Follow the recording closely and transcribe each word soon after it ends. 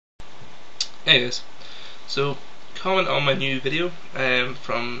Hey guys, so comment on my new video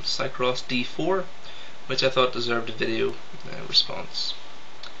from Cycross D4, which I thought deserved a video response.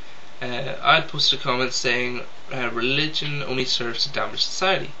 I had posted a comment saying religion only serves to damage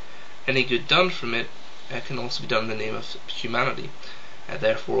society. Any good done from it can also be done in the name of humanity,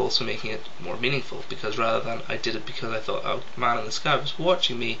 therefore also making it more meaningful, because rather than I did it because I thought a man in the sky was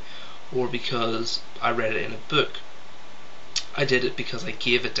watching me, or because I read it in a book, I did it because I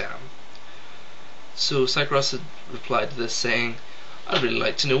gave a damn. So Cycross had replied to this saying, I'd really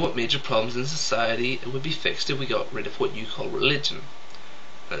like to know what major problems in society would be fixed if we got rid of what you call religion.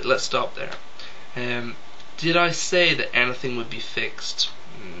 Let's stop there. Did I say that anything would be fixed?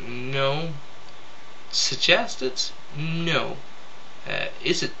 No. Suggest it? No.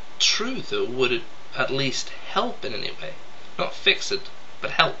 Is it true though? Would it at least help in any way? Not fix it,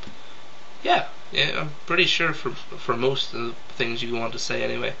 but help. Yeah, I'm pretty sure for most of the things you want to say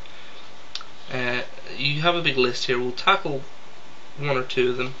anyway. You have a big list here. We'll tackle one or two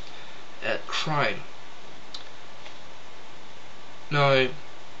of them. Crime. Now,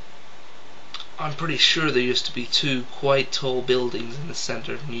 I'm pretty sure there used to be two quite tall buildings in the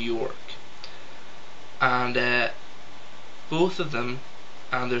center of New York, and both of them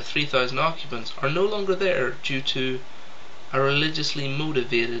and their 3,000 occupants are no longer there due to a religiously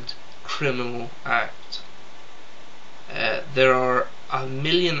motivated criminal act. There are 1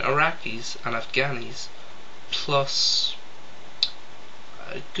 million Iraqis and Afghanis, plus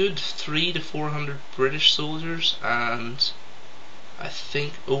a good 300 to 400 British soldiers, and I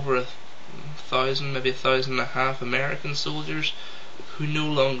think over 1,000, maybe 1,500 American soldiers who no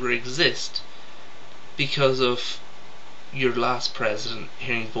longer exist because of your last president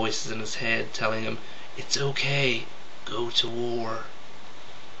hearing voices in his head telling him, it's okay, go to war.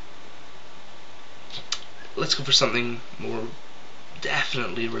 Let's go for something more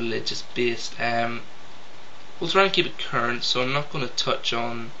definitely religious based. We'll try and keep it current, so I'm not going to touch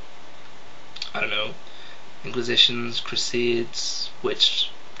on, I don't know, Inquisitions, Crusades, witch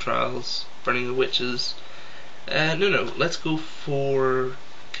trials, burning of witches. No, let's go for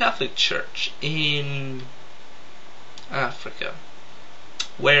Catholic Church in Africa,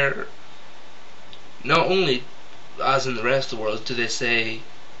 where not only, as in the rest of the world, do they say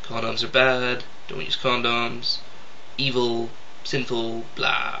condoms are bad, don't use condoms, evil, sinful,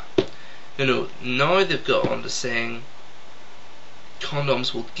 blah. No, now they've got on to saying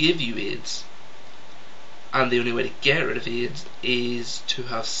condoms will give you AIDS, and the only way to get rid of AIDS is to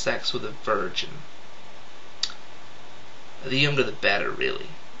have sex with a virgin. The younger the better, really.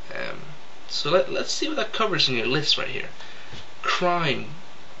 So let's see what that covers in your list right here. Crime,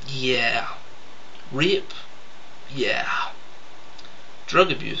 yeah. Rape, yeah.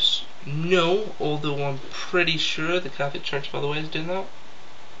 Drug abuse, no, although I'm pretty sure the Catholic Church, by the way, is doing that.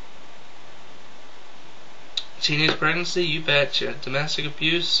 Teenage pregnancy, you betcha. Domestic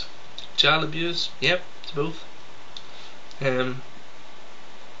abuse, child abuse, yep, it's both. It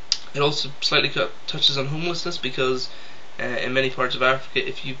also slightly touches on homelessness, because in many parts of Africa,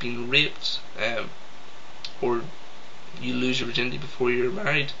 if you've been raped or you lose your virginity before you're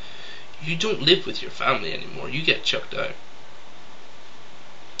married, you don't live with your family anymore, you get chucked out.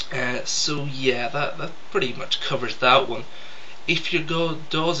 So yeah, that pretty much covers that one. If your God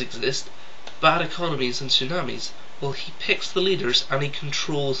does exist, bad economies and tsunamis, well, he picks the leaders and he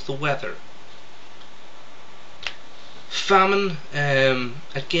controls the weather. Famine,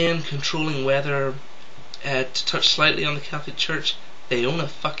 again, controlling weather. To touch slightly on the Catholic Church, they own a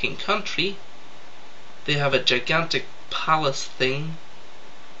fucking country. They have a gigantic palace thing.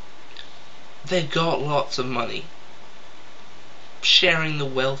 They've got lots of money. Sharing the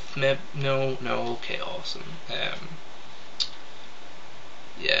wealth, no, okay, awesome.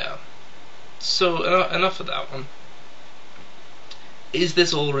 Yeah. So enough of that one. Is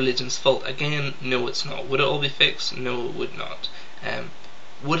this all religion's fault? Again, no, it's not. Would it all be fixed? No, it would not.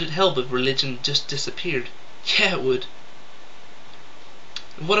 Would it help if religion just disappeared? Yeah, it would.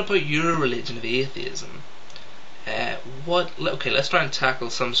 What about your religion of atheism? Okay, let's try and tackle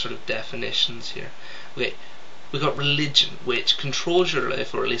some sort of definitions here. Okay, we got religion, which controls your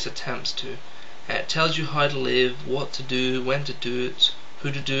life, or at least attempts to. It tells you how to live, what to do, when to do it,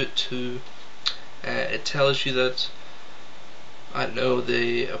 who to do it to. It tells you that, I don't know,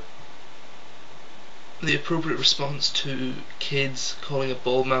 the appropriate response to kids calling a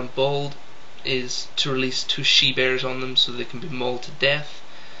bald man bald is to release 2 she-bears on them so they can be mauled to death.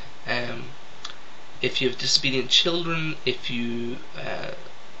 If you have disobedient children, if you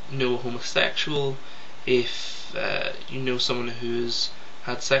know a homosexual, if you know someone who's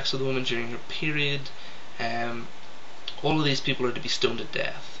had sex with a woman during her period, all of these people are to be stoned to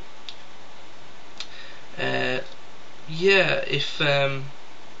death. Yeah, if a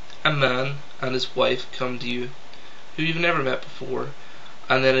man and his wife come to you who you've never met before,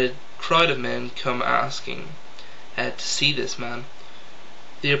 and then a crowd of men come asking to see this man,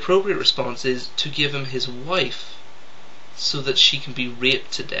 the appropriate response is to give him his wife so that she can be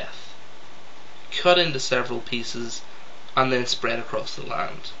raped to death, cut into several pieces, and then spread across the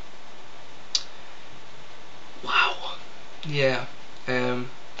land. Wow. Yeah. You're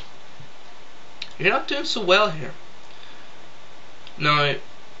not doing so well here. Now,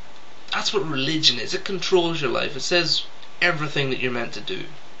 that's what religion is. It controls your life. It says everything that you're meant to do.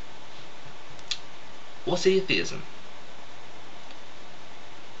 What's atheism?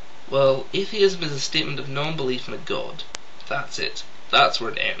 Well, atheism is a statement of non-belief in a God. That's it. That's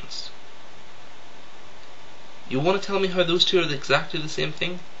where it ends. You want to tell me how those two are exactly the same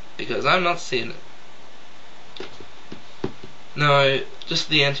thing? Because I'm not saying it. Now, just at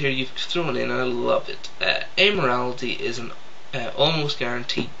the end here, you've thrown in, and I love it, amorality is an almost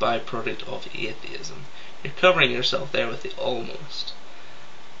guaranteed byproduct of atheism. You're covering yourself there with the almost.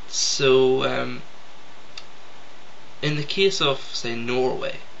 So, in the case of, say,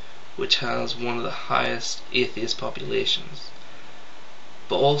 Norway, which has one of the highest atheist populations,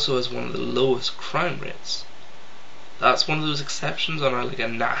 but also has one of the lowest crime rates, that's one of those exceptions on a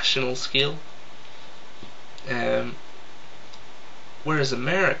national scale. Whereas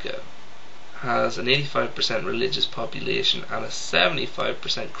America has an 85% religious population and a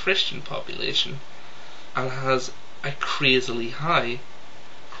 75% Christian population, and has a crazily high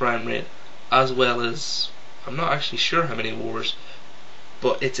crime rate, as well as, I'm not actually sure how many wars,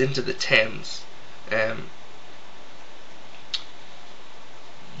 but it's into the tens. Yeah,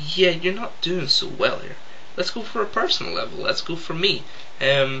 you're not doing so well here. Let's go for a personal level. Let's go for me.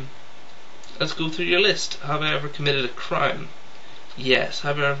 Let's go through your list. Have I ever committed a crime? Yes.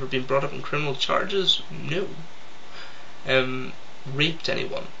 Have I ever been brought up on criminal charges? No. Raped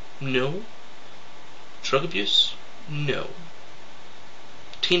anyone? No. Drug abuse? No.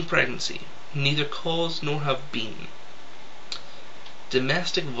 Teen pregnancy? Neither cause nor have been.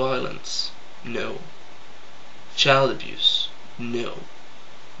 Domestic violence? No. Child abuse? No.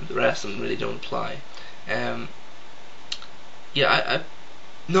 The rest of them really don't apply. Yeah, I'm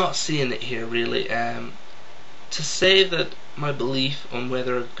not seeing it here really. To say that my belief on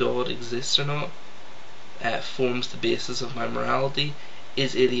whether a God exists or not forms the basis of my morality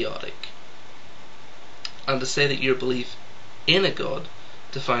is idiotic. And to say that your belief in a God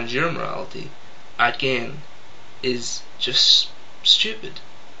defines your morality, again, is just stupid.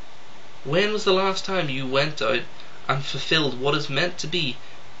 When was the last time you went out and fulfilled what is meant to be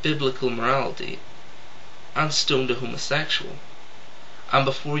biblical morality and stoned a homosexual? And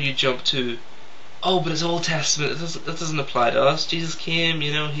before you jump to, oh, but it's Old Testament, that doesn't apply to us. Jesus came,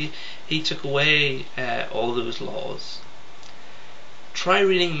 he took away all those laws. Try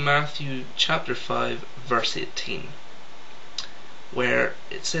reading Matthew chapter 5 verse 18, where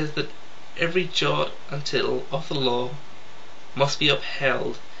it says that every jot and tittle of the law must be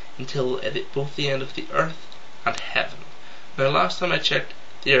upheld until both the end of the earth and heaven. Now, last time I checked,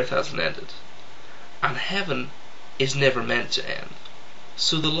 the earth hasn't ended, and heaven is never meant to end.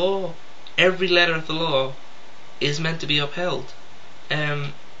 So the law, every letter of the law, is meant to be upheld.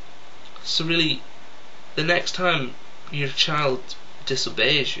 So really, the next time your child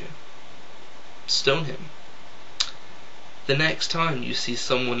disobeys you, stone him. The next time you see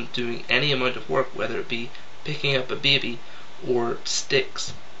someone doing any amount of work, whether it be picking up a baby or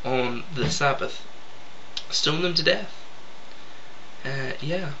sticks on the Sabbath, stone them to death.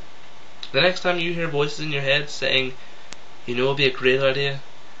 Yeah. The next time you hear voices in your head saying, it would be a great idea,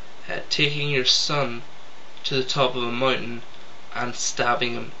 taking your son to the top of a mountain and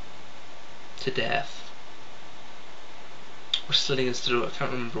stabbing him to death, or slitting his throat, I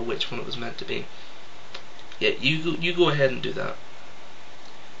can't remember which one it was meant to be. Yeah, you go ahead and do that.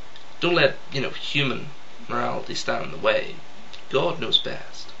 Don't let human morality stand in the way. God knows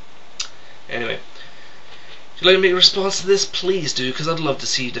best. Anyway, if you'd like to make a response to this, please do, because I'd love to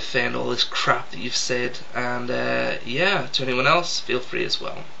see you defend all this crap that you've said. And yeah, to anyone else, feel free as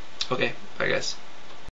well. Okay, bye guys.